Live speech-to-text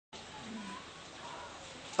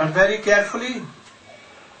but very carefully,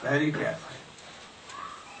 very carefully.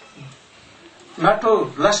 Not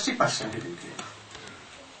to lusty person he will give.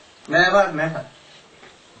 Never, never.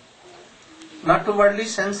 Not to worldly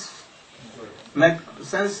sense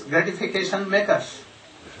gratification makers.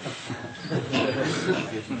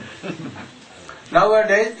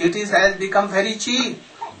 Nowadays it has become very cheap.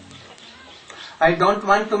 I don't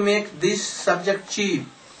want to make this subject cheap.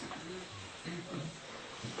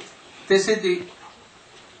 This is the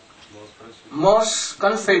most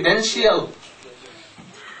confidential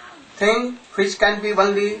thing which can be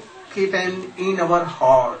only kept in our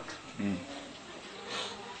heart.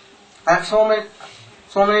 And so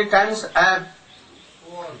many times I have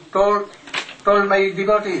told my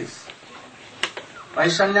devotees, my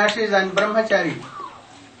sannyasis and brahmachari,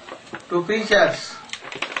 to preachers,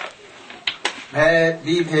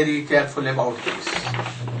 be very careful about this.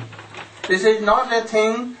 This is not a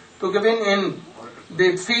thing to give in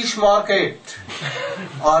the fish market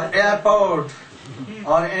or airport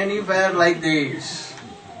or anywhere like this.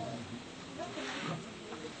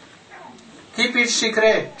 Keep it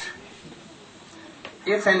secret.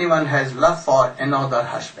 If anyone has love for another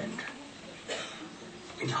husband,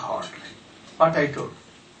 in heart, what I told.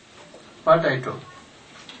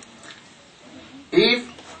 If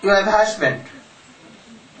you have a husband,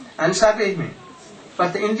 answer with me,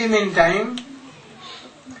 but in the meantime,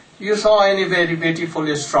 you saw any very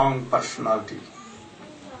beautiful, strong personality,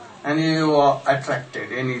 and you are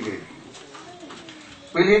attracted, any lady.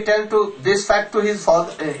 Will he tell to this fact to his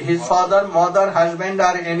father, mother, husband,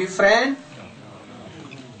 or any friend?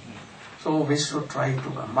 So we should try to.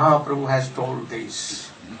 Mahaprabhu has told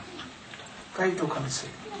this. Try to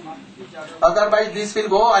consider. Otherwise, this will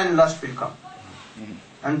go and lust will come,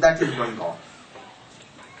 and that is going on.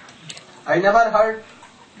 I never heard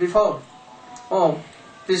before.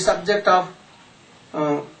 The subject of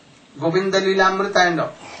Govinda Lilamrita and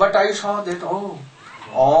all. But I saw that,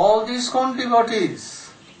 all these ISKCON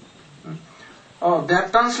devotees, they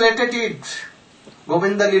have translated it,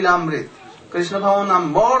 Govinda Lilamrita, Krishna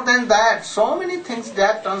Bhavanam, more than that, so many things they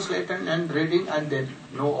have translated and reading and they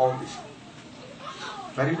know all this.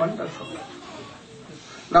 Very wonderful.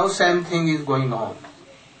 Now same thing is going on.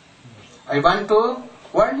 I want to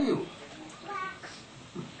warn you.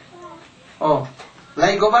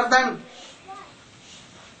 Like Govardhan,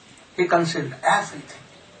 he concealed everything.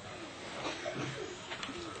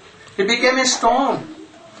 He became a stone,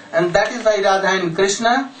 and that is why Radha and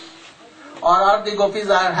Krishna or all the gopis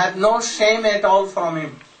had no shame at all from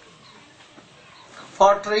him.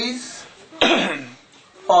 For trees,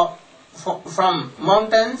 from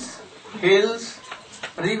mountains, hills,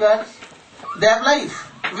 rivers, they have life.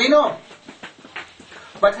 We know.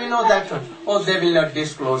 But we know that, they will not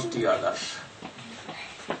disclose to others.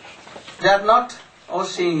 They are not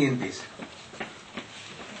seeing in this.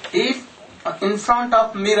 If in front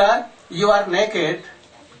of mirror you are naked,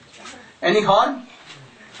 any harm?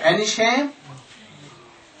 Any shame?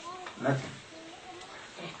 Nothing.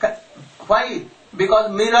 Why?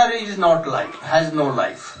 Because mirror is not life, has no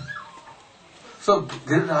life. So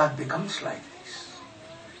Giriraj becomes like this.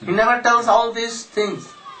 He never tells all these things,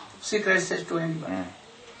 secrets to anyone.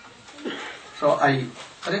 So I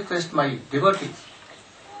request my devotees,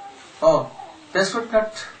 they should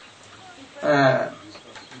not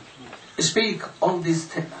speak all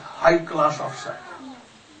these high class officers.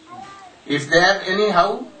 If they are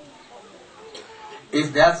anyhow,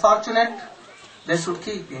 if they are fortunate, they should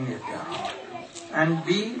keep in it their heart and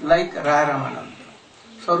be like Raramananda,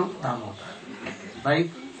 Sarup Damodar, like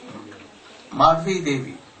Madhvi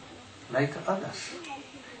Devi, like others.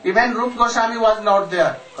 Even Rup Goswami was not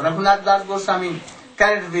there. Raghunath Das Goswami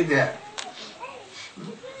cannot be there.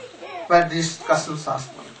 Where these discussions are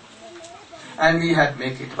going. And we had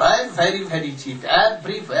make it very, very cheap,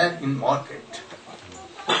 everywhere in market.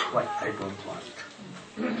 Why? I don't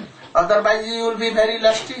want. Otherwise you will be very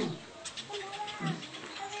lusty.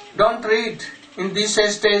 Don't read in this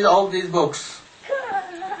stage all these books.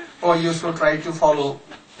 You should try to follow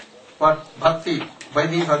what? Bhakti,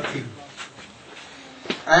 Vaidhi Bhakti.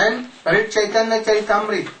 And read Chaitanya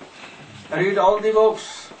Charitamrita. Read all the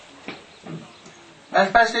books.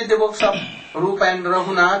 Especially the books of Rupa and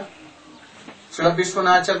Raghunath, Srila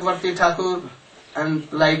Vishwanath Chakravarti Thakur, and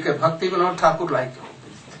like Bhakti Vinod Thakur, like all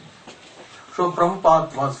these things. So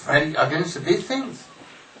Prabhupada was very against these things.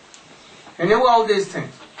 He knew all these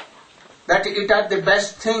things. That it are the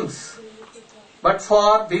best things. But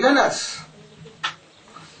for beginners,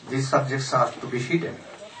 these subjects are to be hidden.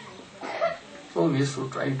 So we should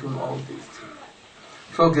try to know all these things.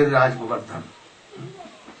 So Giriraj Govardhan.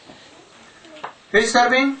 He is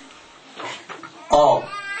serving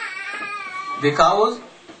the cows,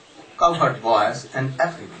 cowherd boys and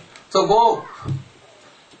everyone. So go.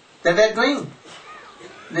 They were doing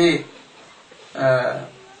the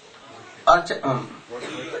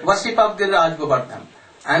worship of Giriraj Govardhan.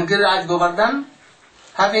 And Giriraj Govardhan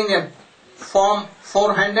having a form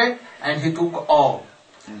four-handed, and he took all.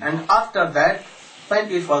 And after that, when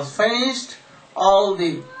it was finished, all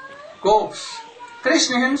the gops,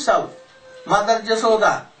 Krishna himself, Mother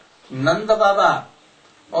Jasoda, Nanda Baba,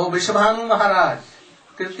 Vrishabhanu Maharaj,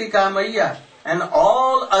 Kritika Maiya, and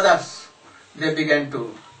all others, they began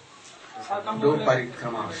to do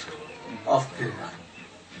parikramas of Giriraj.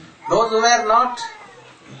 Those who were not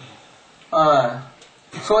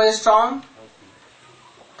so strong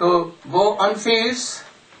to go on fields,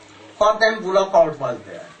 for them bullock out was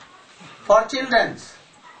there. For children,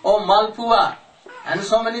 Malpua, and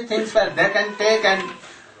so many things where they can take and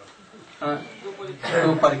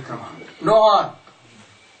do parikrama. No harm.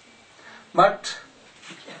 But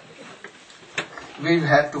we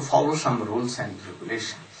have to follow some rules and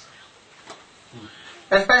regulations.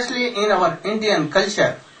 Especially in our Indian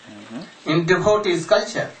culture, in devotees'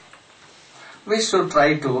 culture, we should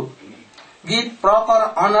try to give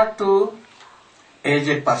proper honor to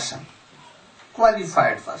aged person,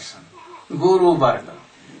 qualified person, Guru Varga.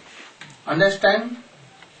 Understand?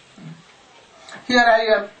 Here I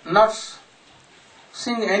have not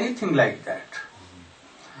seen anything like that.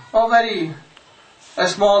 Very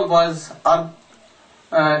small boys or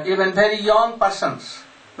even very young persons,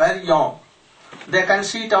 very young, they can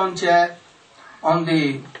sit on chair on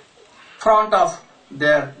the front of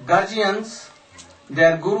their guardians,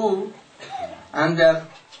 their guru, and their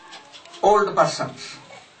old persons.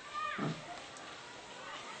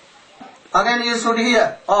 Again you should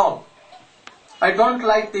hear, I don't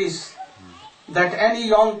like this, that any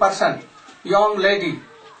young person, young lady,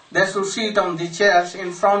 they should sit on the chairs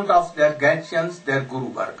in front of their guardians, their Guru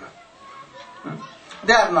Varga.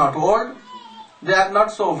 They are not old, they are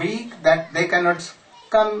not so weak that they cannot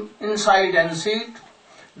come inside and sit.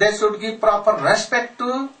 They should give proper respect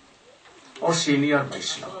to our senior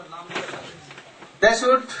Vaishnava. They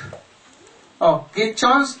should give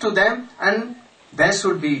chance to them, and they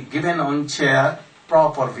should be given on chair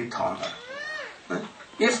proper with honor.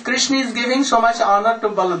 If Krishna is giving so much honor to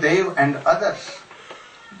Baladev and others,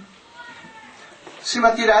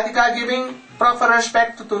 Srimati Radhika giving proper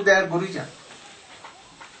respect to their Gurujan.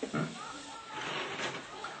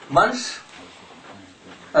 Once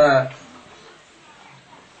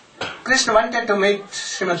Krishna wanted to meet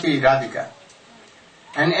Srimati Radhika,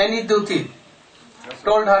 and any duty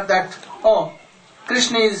told her that,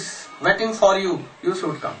 Krishna is waiting for you, you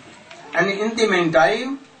should come. And in the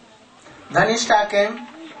meantime, Dhanishta came,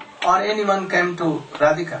 or anyone came to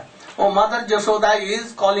Radhika. Mother Jasoda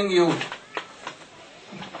is calling you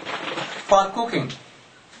for cooking.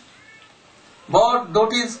 Both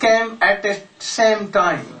devotees came at the same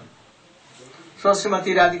time. So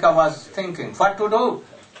Srimati Radhika was thinking, what to do?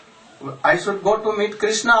 I should go to meet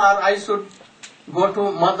Krishna, or I should go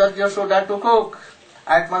to Mother Jasoda to cook.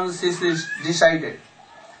 At once she decided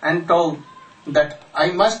and told that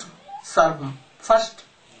I must serve first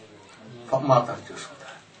for Mother Jasoda.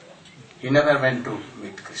 He never went to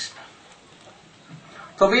meet Krishna.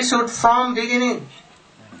 So we should from beginning,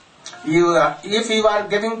 if you are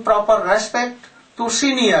giving proper respect to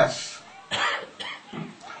seniors,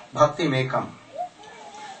 bhakti may come.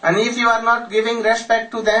 And if you are not giving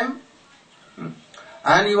respect to them,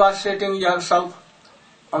 and you are setting yourself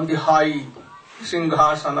on the high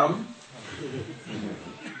Singhasanam,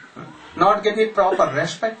 not giving proper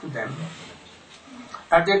respect to them,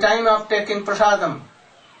 at the time of taking prasadam,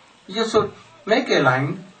 you should make a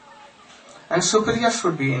line, and superior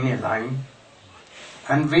should be in a line,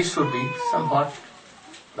 and we should be somewhat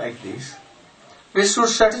like this. We should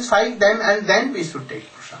satisfy them, and then we should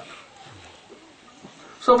take prasadam.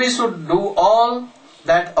 So we should do all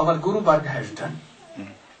that our Guru Varga has done.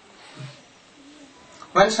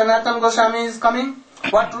 When Sanatana Goswami is coming,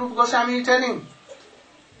 what Rupa Goswami is telling?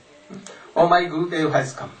 My Gurudev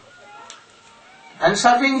has come. And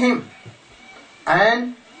serving him.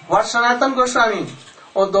 And what Sanatana Goswami?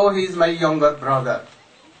 Though he is my younger brother,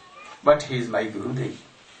 but he is my Gurudev.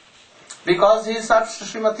 Because he serves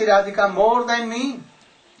Srimati Radhika more than me.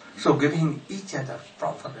 So giving each other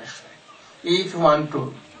proper respect. If you want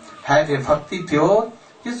to have a bhakti pure,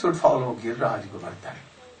 you should follow Giriraj Govardhan.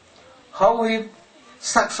 How he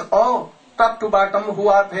serves all, top to bottom, who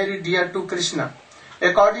are very dear to Krishna.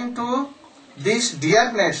 According to this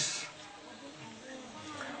dearness,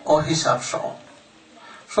 he serves all.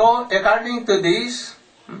 So according to this,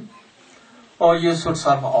 you should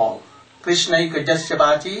serve all. Krishnaika jasya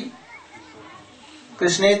vachi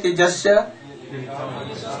Krishneti jasya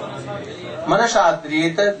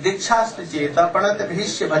Manashadriyeta Dikshastra Cheta Pranat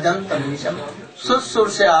Bhishya Bhajantam Nisham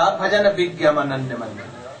Sussursya Bhajana Vigya Mananya Manya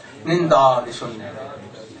Ninda Visunya.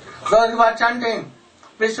 Those who are chanting,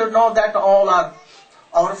 we should know that all are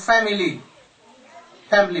our family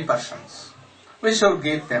persons. We should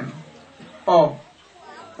give them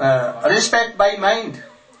respect by mind.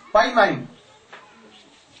 Why mind?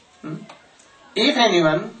 If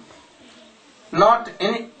anyone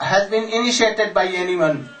has been initiated by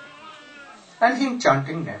anyone, and him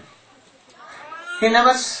chanting them, he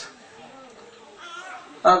never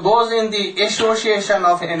goes in the association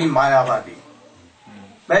of any Mayavadi,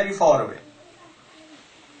 very far away.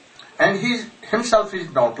 And he himself is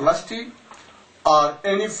not lusty or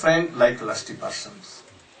any friend like lusty persons.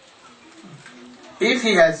 If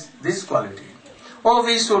he has this quality,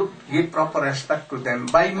 we should give proper respect to them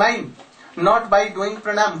by mind, not by doing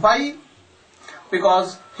pranam. Why?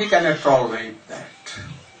 Because he cannot tolerate that.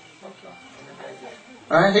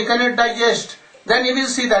 He cannot digest. Then he will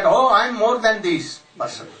see that, I am more than this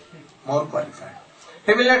person, more qualified.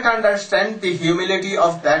 He will not understand the humility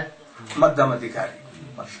of that Madhyamadhikari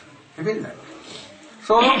person. He will not.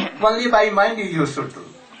 So, only by mind you should do.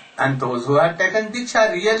 And those who have taken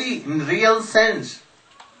Diksha really, in real sense,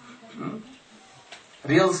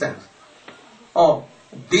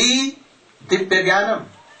 Divyagyanam.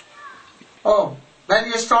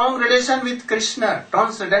 Very strong relation with Krishna,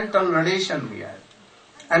 transcendental relation we have.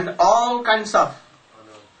 And all kinds of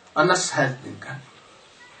anas has been done.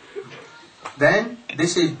 Then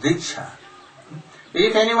this is Diksha.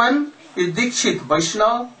 If anyone is Dikshit,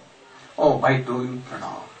 Vaishnava, by doing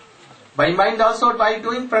pranam. By mind also by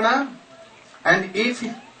doing pranam. And if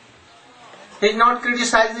he is not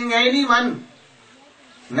criticizing anyone,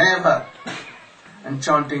 never, and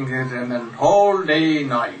chanting his whole day,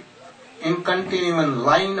 night, in continuous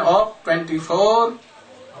line of 24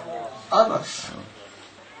 hours,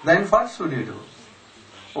 then what should you do?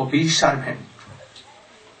 Be servant.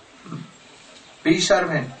 Be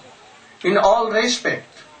servant in all respect.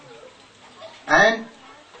 And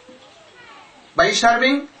by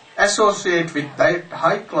serving, associate with that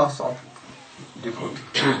high class of devotee.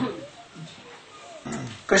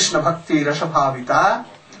 Krishna Bhakti Rasabhavita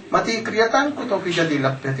Mati Kriyatan Kutopi Jadi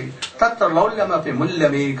Lapyati Tatra Laulyam Api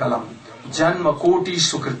Mulyame Kalam Janma Koti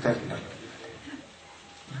Sukritarina.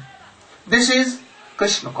 This is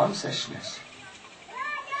Krishna consciousness.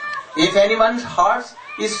 If anyone's heart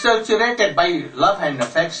is saturated by love and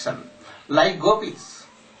affection, like gopis,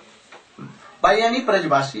 by any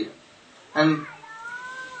Prajvasi, and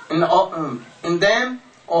in them,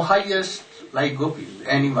 highest, like gopis,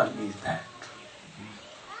 anyone is that.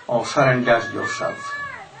 Surrender yourself.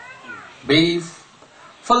 Be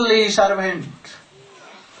fully servant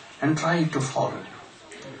and try to follow.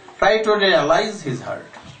 Try to realize his heart.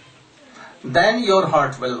 Then your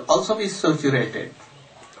heart will also be saturated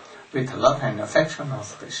with love and affection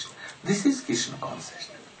of Krishna. This is Krishna consciousness.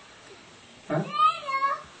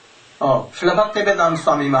 Srila Bhakti-Vedanta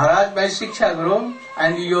Swami Maharaj, my Shiksha Guru,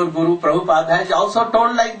 and your Guru Prabhupada has also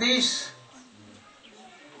told like this.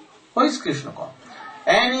 Who is Krishna consciousness?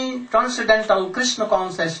 Any transcendental Krishna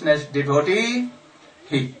consciousness devotee,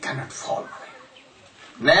 he cannot fall away.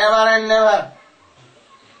 Never and never.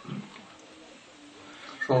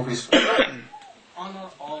 So we should honor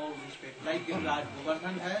all respect. Like Raj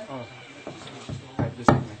Govardhan has.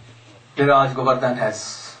 Raj Govardhan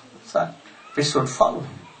has son. We should follow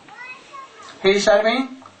him. He is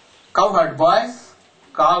serving cowherd boys,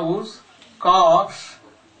 cows, calves,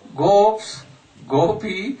 goats,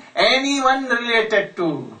 gopi, anyone related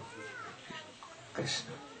to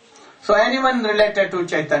Krishna. So anyone related to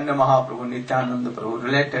Chaitanya Mahaprabhu, Nityananda Prabhu,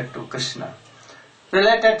 related to Krishna,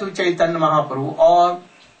 related to Chaitanya Mahaprabhu, or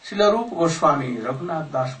Srila Rupa Goswami,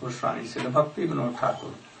 Raghunath Das Goswami, Srila Bhakti Vinod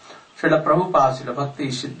Thakur, Srila Prabhupada, Srila Bhakti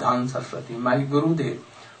Siddhanta Saraswati, my Gurudev,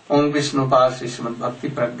 Om Vishnu Pad Srimad Bhakti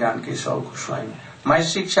Pragyan Keshav Goswami, my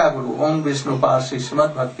Shiksha Guru, Om Vishnu Pad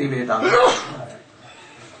Srimad Bhakti Vedanta.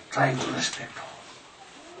 Try to respect all.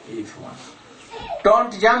 If you want.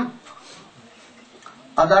 Don't jump.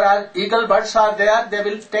 Other eagle birds are there, they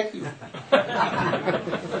will take you.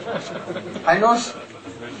 I know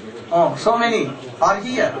so many are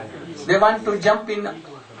here. They want to jump in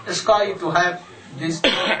the sky to have this.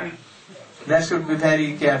 They should be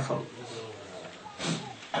very careful.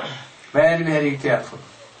 Very, very careful.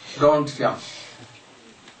 Don't jump.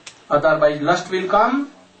 Otherwise lust will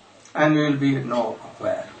come and we will be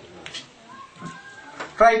nowhere.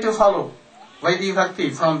 Try to follow Vaidhi Bhakti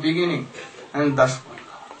from beginning and thus will go.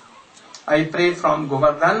 I pray from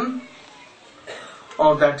Govardhan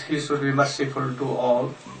or that he should be merciful to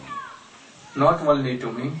all, not only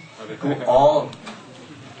to me, to all.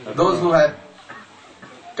 Those who have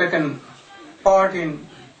taken part in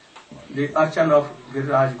the archan of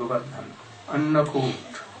Giriraj Govardhan, Annakut,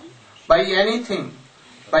 by anything,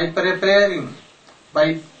 by preparing,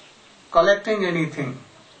 by collecting anything,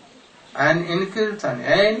 and in Kirtan,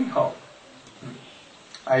 anyhow,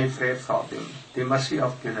 I pray for him, the mercy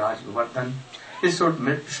of Giriraj Govardhan. He should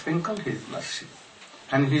sprinkle his mercy,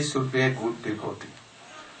 and he should be a good devotee.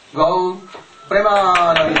 Gaur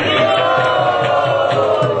Premanande.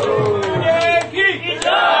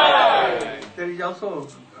 There is also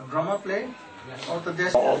drama play of the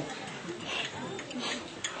desk,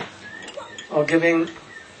 or giving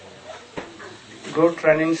good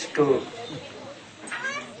trainings to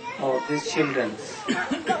these children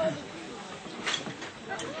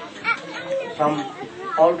from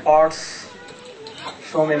all parts.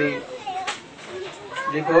 So many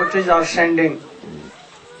devotees are sending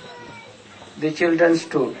the children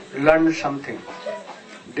to learn something,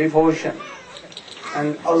 devotion,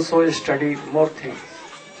 and also study more things.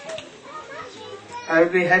 I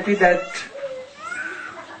will be happy that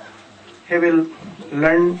he will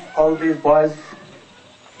learn, all these boys,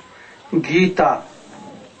 Gita,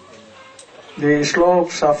 the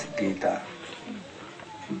slokas of Gita.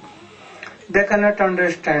 They cannot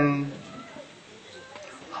understand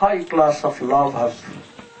high class of love of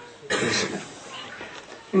Krishna.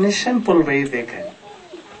 In a simple way they can.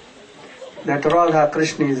 That Radha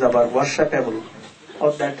Krishna is our worshipable,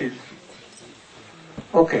 or that is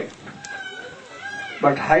okay.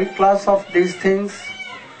 But high class of these things,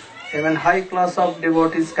 even high class of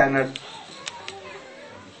devotees cannot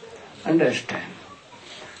understand.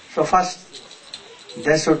 So first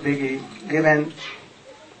they should be given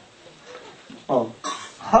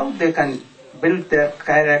how they can build their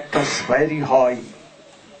characters very high.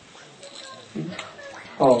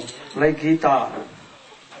 Like Gita,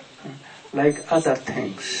 like other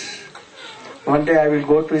things. One day I will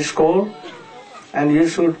go to school and you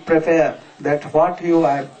should prepare that what you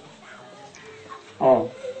have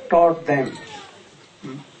taught them.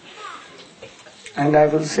 And I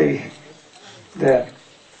will say there,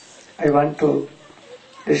 I want to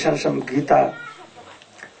listen some Gita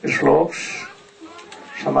slokas,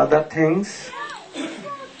 some other things.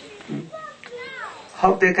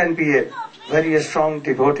 How they can be a very strong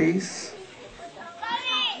devotees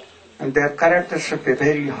and their character should be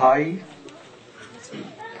very high.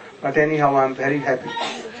 But anyhow, I am very happy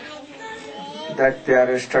that they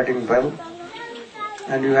are studying well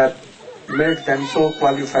and you have made them so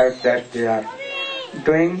qualified that they are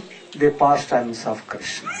doing the pastimes of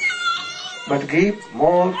Krishna. But give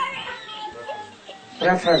more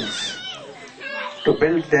preference to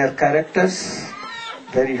build their characters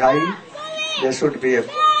very high. They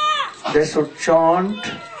should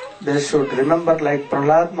chant, they should remember like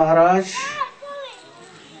Prahlad Maharaj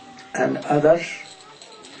and others,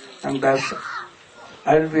 and thus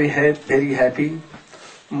I will be very happy.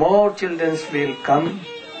 More children will come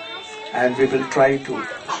and we will try to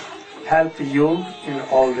help you in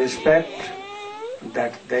all respect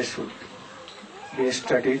that they should be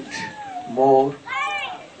studied more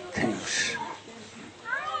things.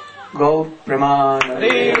 Gaur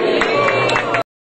Premanande.